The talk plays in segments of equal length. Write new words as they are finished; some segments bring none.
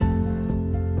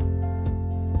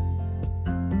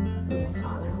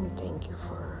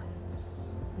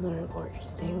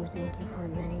this day. We thank you for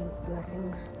many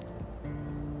blessings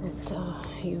that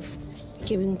you've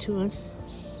given to us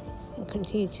and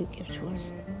continue to give to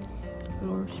us.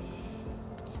 Lord,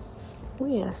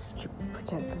 we ask that you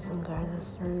protect us and guide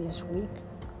us during this week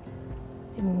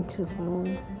and into the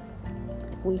following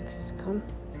weeks to come,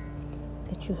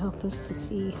 that you help us to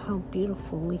see how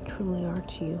beautiful we truly are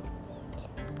to you,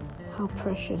 how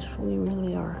precious we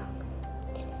really are.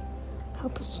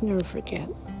 Help us to never forget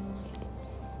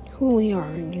who we are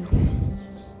in you,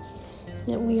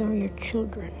 that we are your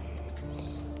children,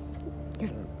 your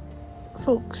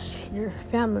folks, your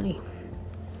family,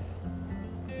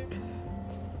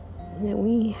 that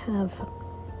we have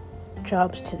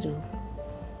jobs to do,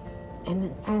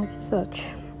 and as such,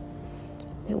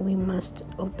 that we must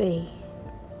obey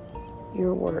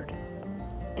your word,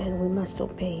 and we must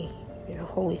obey your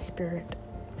Holy Spirit.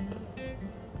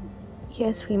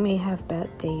 Yes, we may have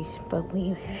bad days, but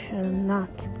we shall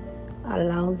not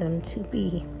allow them to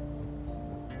be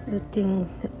the thing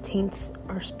that taints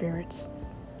our spirits.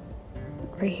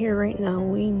 Right here, right now,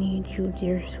 we need you,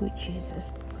 dear sweet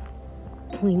Jesus.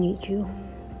 We need you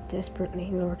desperately,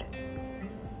 Lord.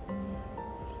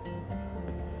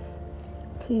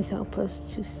 Please help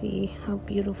us to see how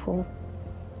beautiful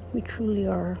we truly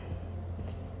are.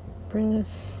 Bring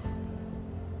us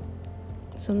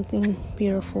something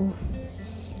beautiful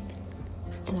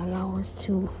and allow us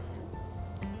to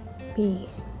be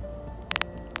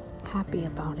happy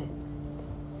about it.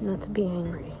 Not to be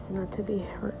angry, not to be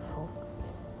hurtful,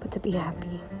 but to be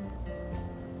happy.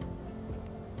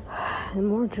 The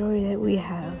more joy that we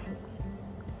have,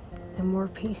 the more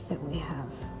peace that we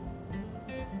have,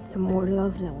 the more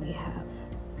love that we have,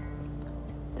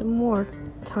 the more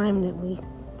time that we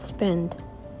spend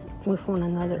with one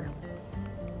another,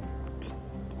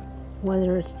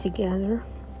 whether it's together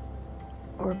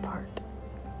or apart.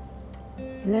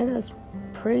 Let us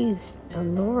praise the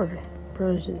Lord,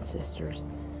 brothers and sisters.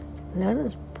 Let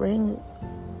us bring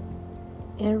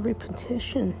every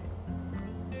petition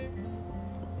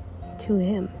to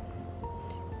Him.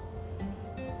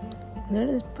 Let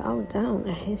us bow down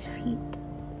at His feet.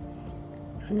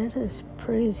 Let us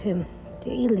praise Him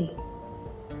daily.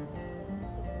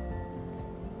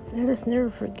 Let us never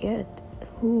forget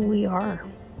who we are,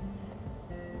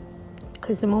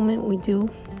 because the moment we do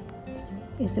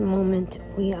is the moment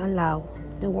we allow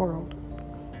the world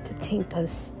to taint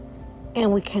us,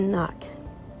 and we cannot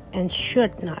and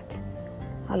should not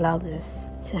allow this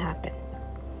to happen.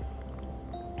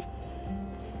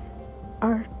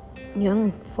 Our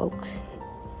young folks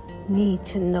need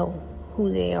to know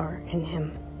who they are in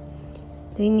Him.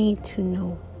 They need to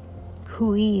know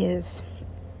who He is,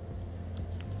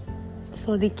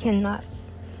 so they cannot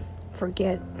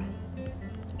forget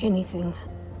anything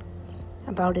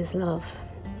about His love,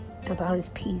 about His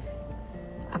peace,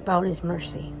 about His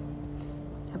mercy,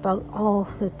 about all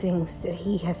the things that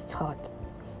He has taught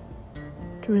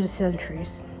through the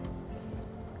centuries.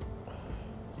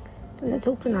 Let's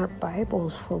open our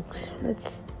Bibles, folks.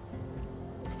 Let's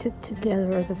sit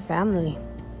together as a family.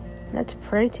 Let's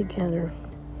pray together.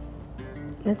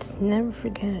 Let's never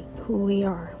forget who we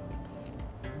are,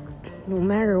 no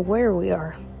matter where we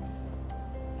are.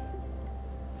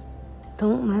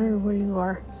 Don't matter where you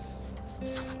are.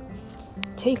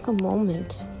 Take a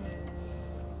moment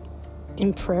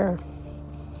in prayer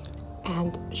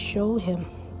and show Him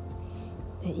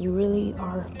that you really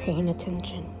are paying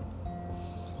attention.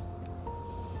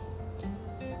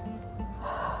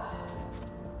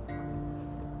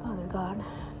 Father God,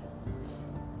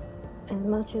 as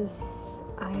much as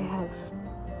I have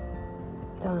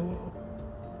done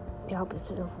the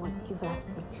opposite of what you've asked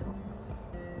me to,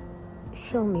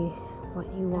 show me what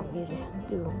you want me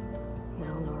to do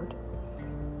now, Lord.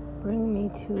 Bring me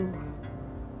to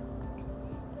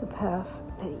the path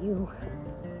that you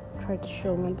tried to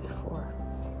show me before.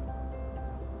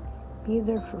 Be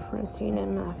there for Francine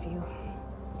and Matthew,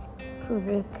 for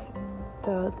Vic,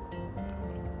 Doug,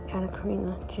 Anna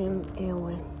Karina, Jim,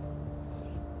 Aowen,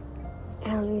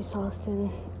 Annalise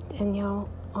Austin, Danielle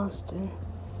Austin,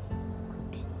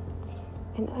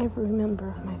 and every member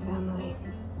of my family.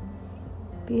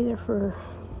 Be there for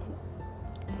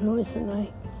Lois and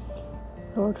I.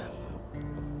 Lord,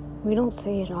 we don't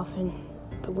say it often,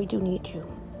 but we do need you.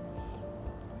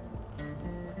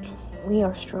 We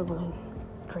are struggling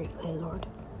greatly, Lord,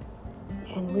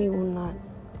 and we will not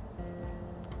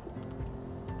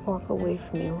walk away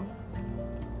from you.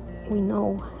 We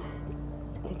know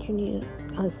that you need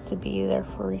us to be there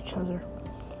for each other.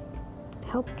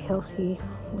 Help Kelsey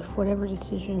with whatever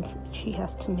decisions she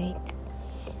has to make.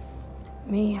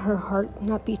 May her heart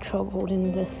not be troubled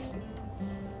in this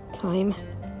time.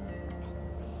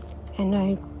 And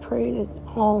I pray that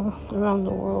all around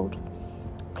the world,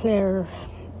 Claire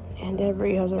and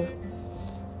every other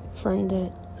friend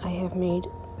that I have made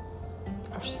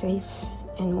are safe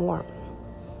and warm.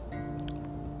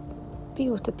 Be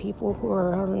with the people who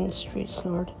are out in the streets,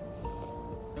 Lord,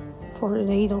 for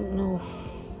they don't know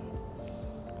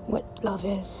what love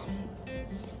is.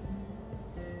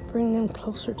 Bring them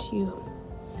closer to you.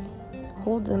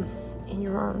 Hold them in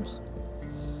your arms.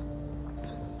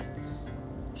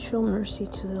 Show mercy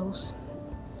to those,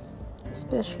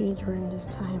 especially during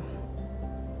this time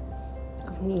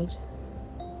of need.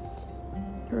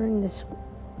 During this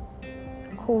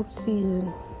cold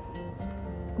season,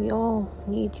 we all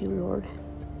need you, Lord.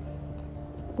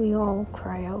 We all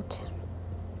cry out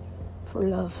for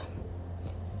love,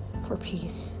 for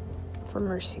peace, for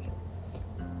mercy.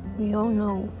 We all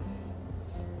know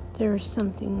there is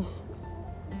something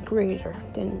greater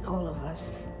than all of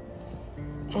us,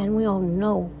 and we all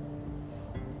know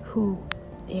who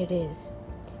it is.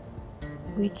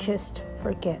 We just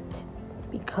forget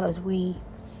because we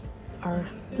are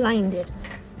blinded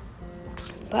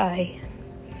by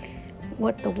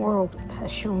what the world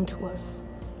has shown to us,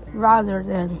 rather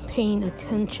than paying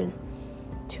attention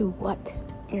to what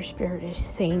your Spirit is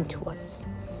saying to us.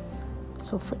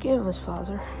 So forgive us,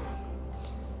 Father.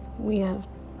 We have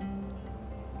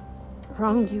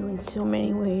wronged you in so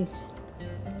many ways,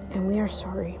 and we are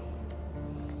sorry.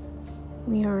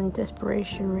 We are in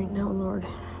desperation right now, Lord.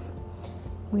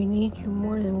 We need you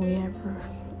more than we ever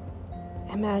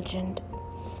imagined,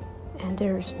 and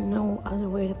there's no other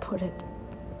way to put it.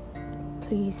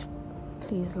 Please,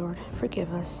 please, Lord,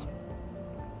 forgive us.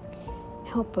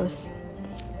 Help us.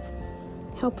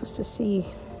 Help us to see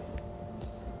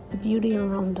the beauty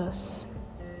around us,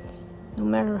 no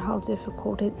matter how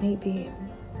difficult it may be.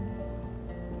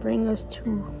 Bring us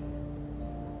to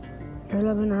your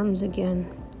loving arms again.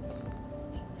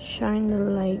 Shine the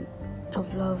light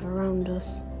of love around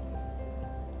us.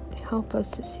 Help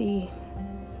us to see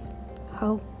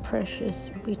how precious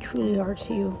we truly are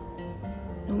to you,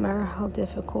 no matter how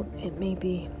difficult it may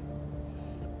be.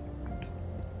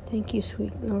 Thank you,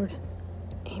 sweet Lord.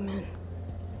 Amen.